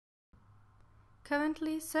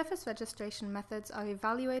Currently, surface registration methods are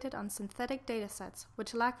evaluated on synthetic datasets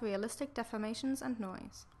which lack realistic deformations and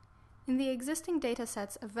noise. In the existing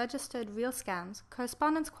datasets of registered real scans,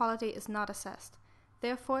 correspondence quality is not assessed.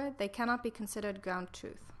 Therefore, they cannot be considered ground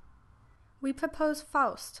truth. We propose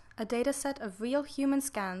FAUST, a dataset of real human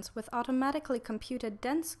scans with automatically computed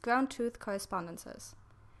dense ground truth correspondences.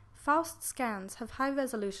 FAUST scans have high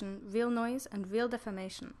resolution, real noise, and real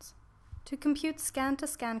deformations. To compute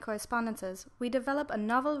scan-to-scan correspondences, we develop a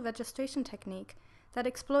novel registration technique that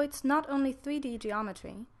exploits not only 3D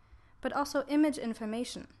geometry, but also image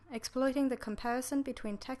information, exploiting the comparison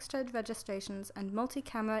between textured registrations and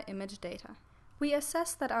multi-camera image data. We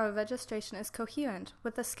assess that our registration is coherent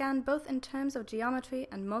with the scan both in terms of geometry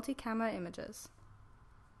and multi-camera images.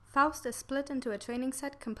 FAUST is split into a training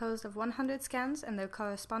set composed of 100 scans and their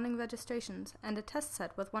corresponding registrations, and a test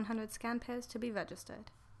set with 100 scan pairs to be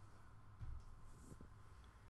registered.